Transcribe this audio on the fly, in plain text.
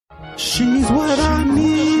She's what I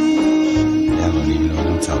need. Y'all don't even know what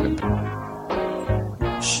I'm talking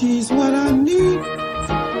about. She's what I need.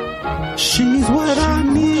 She's what I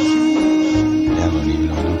need. Y'all don't even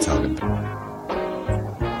know what I'm talking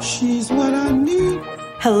about. She's what I need.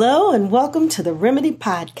 Hello and welcome to the Remedy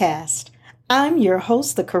Podcast. I'm your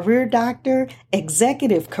host, the career doctor,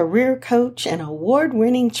 executive career coach, and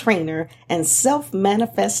award-winning trainer and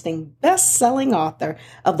self-manifesting best-selling author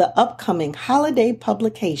of the upcoming holiday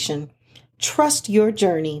publication, Trust Your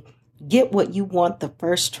Journey, Get What You Want the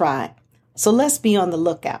First Try. So let's be on the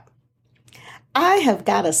lookout. I have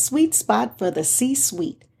got a sweet spot for the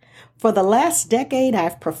C-suite. For the last decade,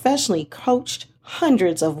 I've professionally coached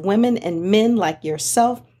hundreds of women and men like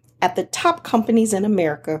yourself at the top companies in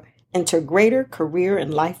America into greater career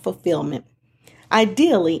and life fulfillment.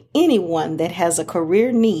 Ideally, anyone that has a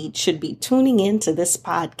career need should be tuning into this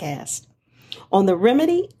podcast. On The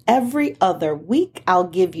Remedy, every other week, I'll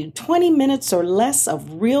give you 20 minutes or less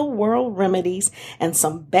of real-world remedies and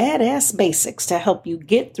some badass basics to help you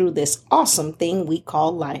get through this awesome thing we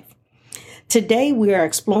call life. Today, we are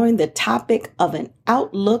exploring the topic of an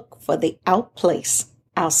outlook for the outplaced.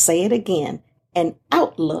 I'll say it again, an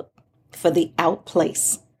outlook for the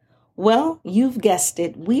outplaced. Well, you've guessed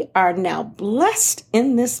it. We are now blessed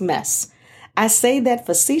in this mess. I say that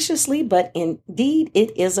facetiously, but indeed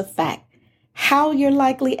it is a fact. How, you're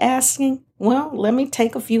likely asking? Well, let me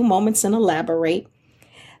take a few moments and elaborate.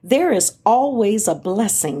 There is always a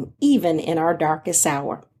blessing, even in our darkest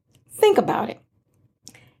hour. Think about it.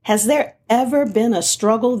 Has there ever been a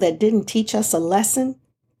struggle that didn't teach us a lesson,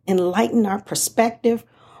 enlighten our perspective,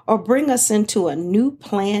 or bring us into a new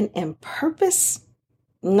plan and purpose?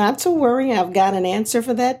 Not to worry, I've got an answer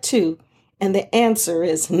for that too. And the answer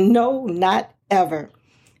is no, not ever.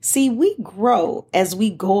 See, we grow as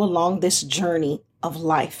we go along this journey of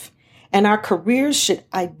life, and our careers should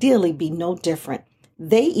ideally be no different.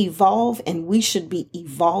 They evolve and we should be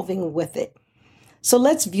evolving with it. So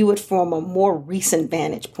let's view it from a more recent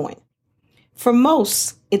vantage point. For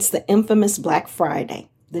most, it's the infamous Black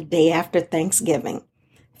Friday, the day after Thanksgiving,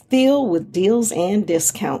 filled with deals and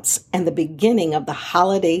discounts and the beginning of the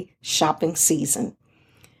holiday shopping season.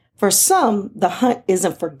 For some, the hunt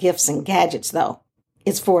isn't for gifts and gadgets, though.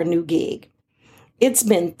 It's for a new gig. It's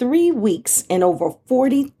been 3 weeks and over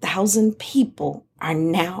 40,000 people are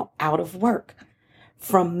now out of work.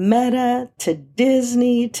 From Meta to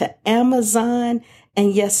Disney to Amazon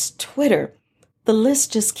and yes, Twitter, the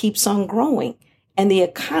list just keeps on growing. And the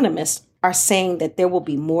economists are saying that there will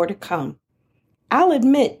be more to come. I'll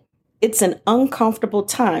admit, it's an uncomfortable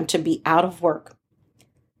time to be out of work.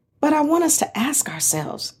 But I want us to ask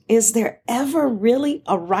ourselves, is there ever really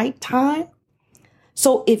a right time?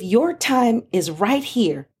 So if your time is right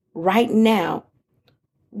here, right now,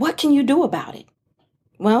 what can you do about it?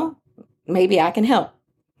 Well, maybe I can help.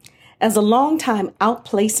 As a longtime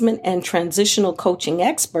outplacement and transitional coaching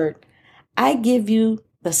expert, I give you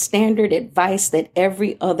the standard advice that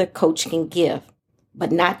every other coach can give,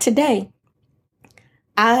 but not today.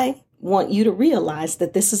 I want you to realize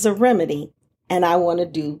that this is a remedy, and I want to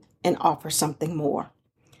do and offer something more.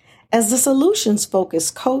 As the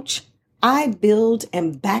solutions-focused coach, I build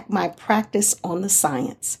and back my practice on the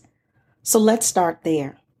science. So let's start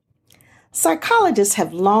there. Psychologists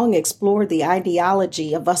have long explored the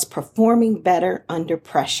ideology of us performing better under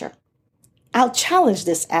pressure. I'll challenge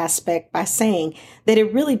this aspect by saying that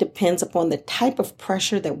it really depends upon the type of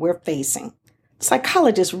pressure that we're facing.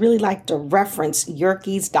 Psychologists really like to reference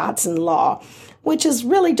Yerkes Dodson law, which is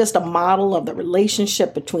really just a model of the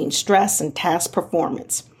relationship between stress and task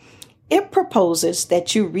performance. It proposes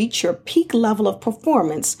that you reach your peak level of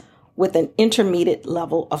performance with an intermediate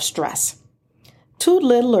level of stress. Too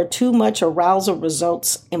little or too much arousal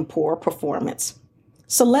results in poor performance.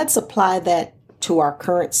 So let's apply that to our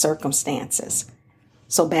current circumstances.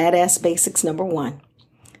 So badass basics number 1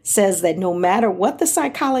 says that no matter what the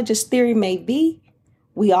psychologist's theory may be,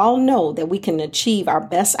 we all know that we can achieve our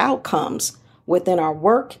best outcomes within our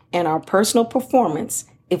work and our personal performance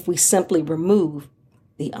if we simply remove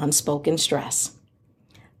the unspoken stress.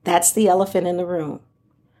 That's the elephant in the room.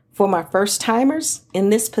 For my first timers in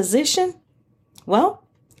this position, well,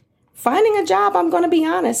 finding a job, I'm going to be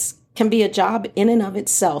honest, can be a job in and of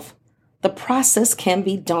itself. The process can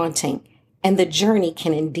be daunting and the journey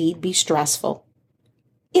can indeed be stressful,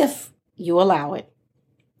 if you allow it.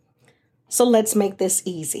 So let's make this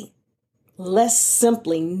easy. Let's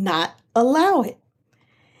simply not allow it.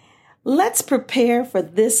 Let's prepare for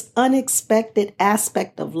this unexpected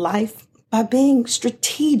aspect of life by being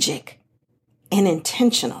strategic and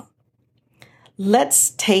intentional. Let's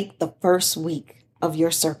take the first week of your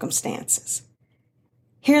circumstances.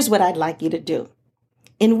 Here's what I'd like you to do.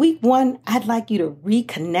 In week 1, I'd like you to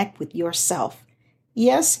reconnect with yourself.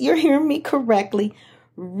 Yes, you're hearing me correctly.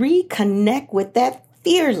 Reconnect with that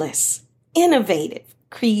fearless, innovative,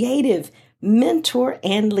 creative mentor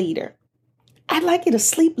and leader. I'd like you to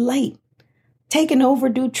sleep late, take an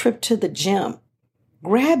overdue trip to the gym,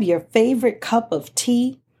 grab your favorite cup of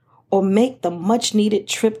tea, or make the much needed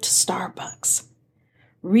trip to Starbucks.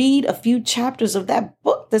 Read a few chapters of that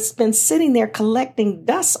book that's been sitting there collecting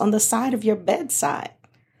dust on the side of your bedside.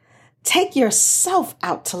 Take yourself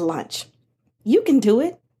out to lunch. You can do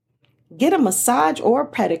it. Get a massage or a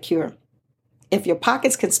pedicure. If your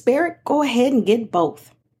pockets can spare it, go ahead and get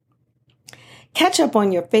both. Catch up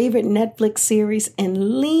on your favorite Netflix series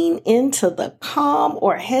and lean into the Calm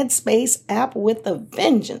or Headspace app with a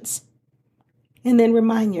vengeance. And then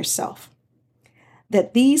remind yourself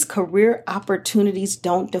that these career opportunities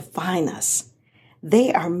don't define us.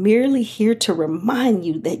 They are merely here to remind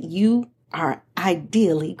you that you are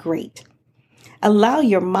ideally great. Allow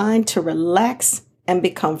your mind to relax and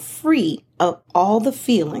become free of all the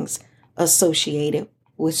feelings associated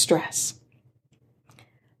with stress.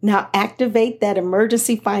 Now activate that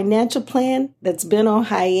emergency financial plan that's been on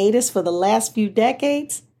hiatus for the last few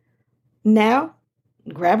decades. Now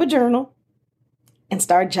grab a journal and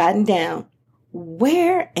start jotting down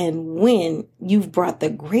where and when you've brought the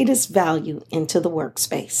greatest value into the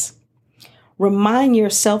workspace. Remind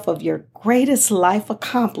yourself of your greatest life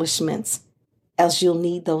accomplishments, as you'll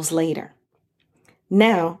need those later.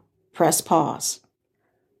 Now, press pause.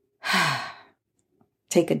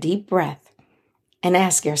 Take a deep breath and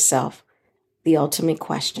ask yourself the ultimate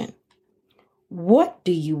question. What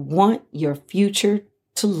do you want your future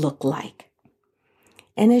to look like?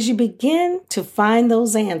 And as you begin to find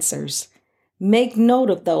those answers, make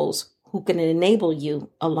note of those who can enable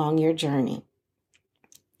you along your journey.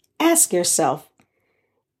 Ask yourself,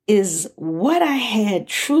 is what I had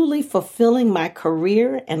truly fulfilling my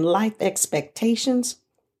career and life expectations?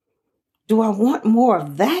 Do I want more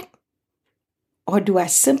of that? Or do I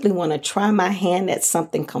simply want to try my hand at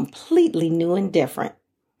something completely new and different?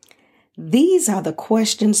 These are the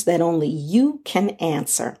questions that only you can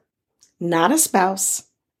answer. Not a spouse,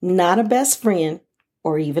 not a best friend,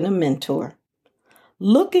 or even a mentor.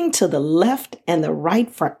 Looking to the left and the right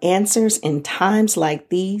for answers in times like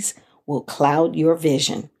these will cloud your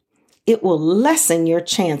vision. It will lessen your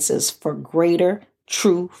chances for greater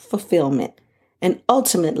true fulfillment and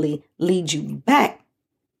ultimately lead you back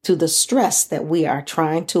to the stress that we are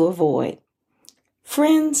trying to avoid.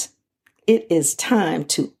 Friends, it is time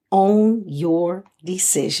to own your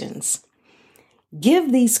decisions.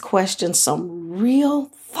 Give these questions some real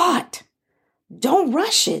thought. Don't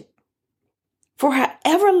rush it. For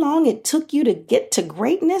however long it took you to get to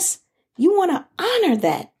greatness, you want to honor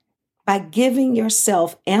that by giving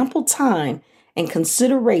yourself ample time and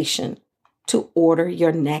consideration to order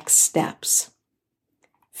your next steps.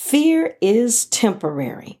 Fear is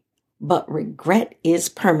temporary, but regret is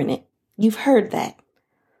permanent. You've heard that.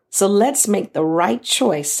 So let's make the right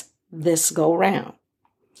choice this go round.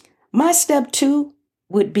 My step 2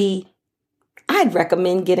 would be, I'd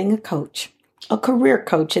recommend getting a coach, a career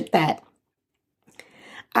coach at that.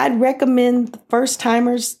 I'd recommend the first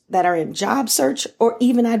timers that are in job search, or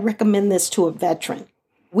even I'd recommend this to a veteran.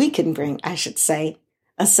 We can bring, a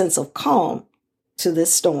sense of calm to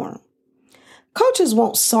this storm. Coaches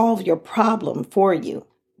won't solve your problem for you,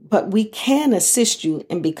 but we can assist you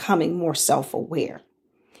in becoming more self-aware.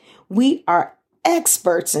 We are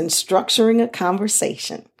experts in structuring a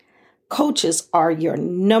conversation. Coaches are your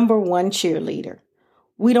number one cheerleader.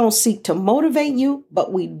 We don't seek to motivate you,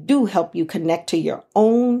 but we do help you connect to your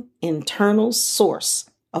own internal source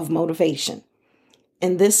of motivation.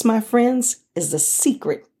 And this, my friends, is the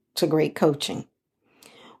secret to great coaching.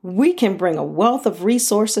 We can bring a wealth of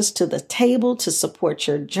resources to the table to support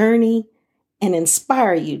your journey and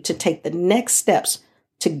inspire you to take the next steps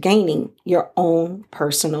to gaining your own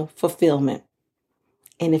personal fulfillment.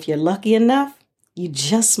 And if you're lucky enough, you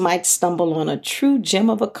just might stumble on a true gem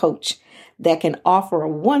of a coach that can offer a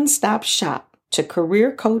one-stop shop to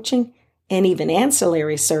career coaching and even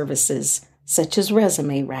ancillary services such as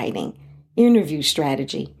resume writing, interview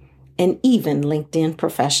strategy, and even LinkedIn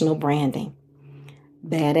professional branding.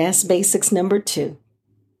 Badass basics number 2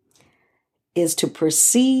 is to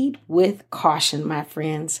proceed with caution, my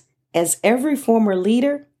friends, as every former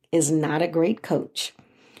leader is not a great coach.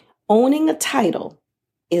 Owning a title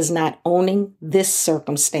is not owning this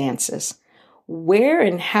circumstances. Where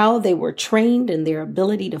and how they were trained in their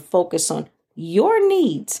ability to focus on your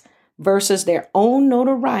needs versus their own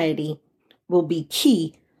notoriety will be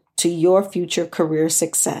key to your future career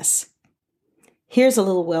success. Here's a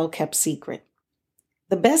little well-kept secret.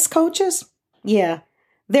 The best coaches? Yeah,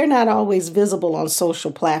 they're not always visible on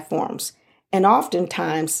social platforms, and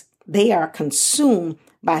oftentimes they are consumed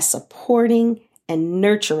by supporting and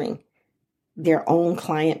nurturing their own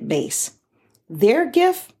client base. Their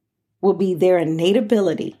gift will be their innate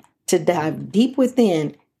ability to dive deep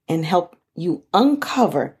within and help you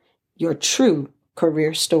uncover your true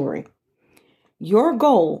career story. Your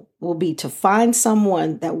goal will be to find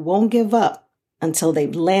someone that won't give up until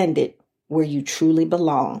they've landed where you truly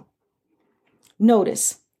belong.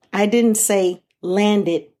 Notice, I didn't say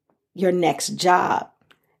landed your next job,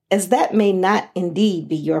 as that may not indeed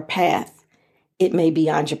be your path. It may be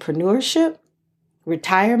entrepreneurship,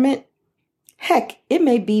 retirement. Heck, it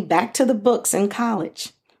may be back to the books in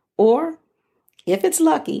college. Or, if it's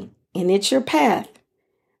lucky and it's your path,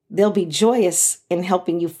 they'll be joyous in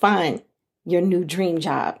helping you find your new dream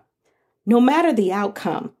job. No matter the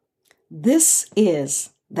outcome, this is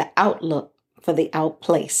the outlook for the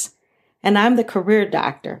Outplaced. And I'm the career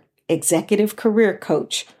doctor, executive career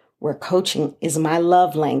coach, where coaching is my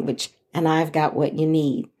love language and I've got what you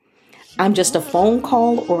need. I'm just a phone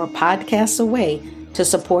call or a podcast away to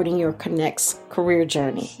supporting your next career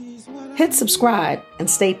journey. Hit subscribe and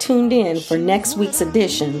stay tuned in for next week's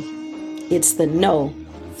edition. It's the No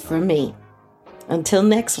for Me. Until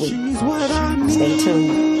next week, stay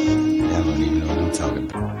tuned. I don't even know what I'm talking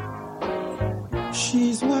about.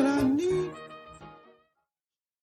 She's what I need.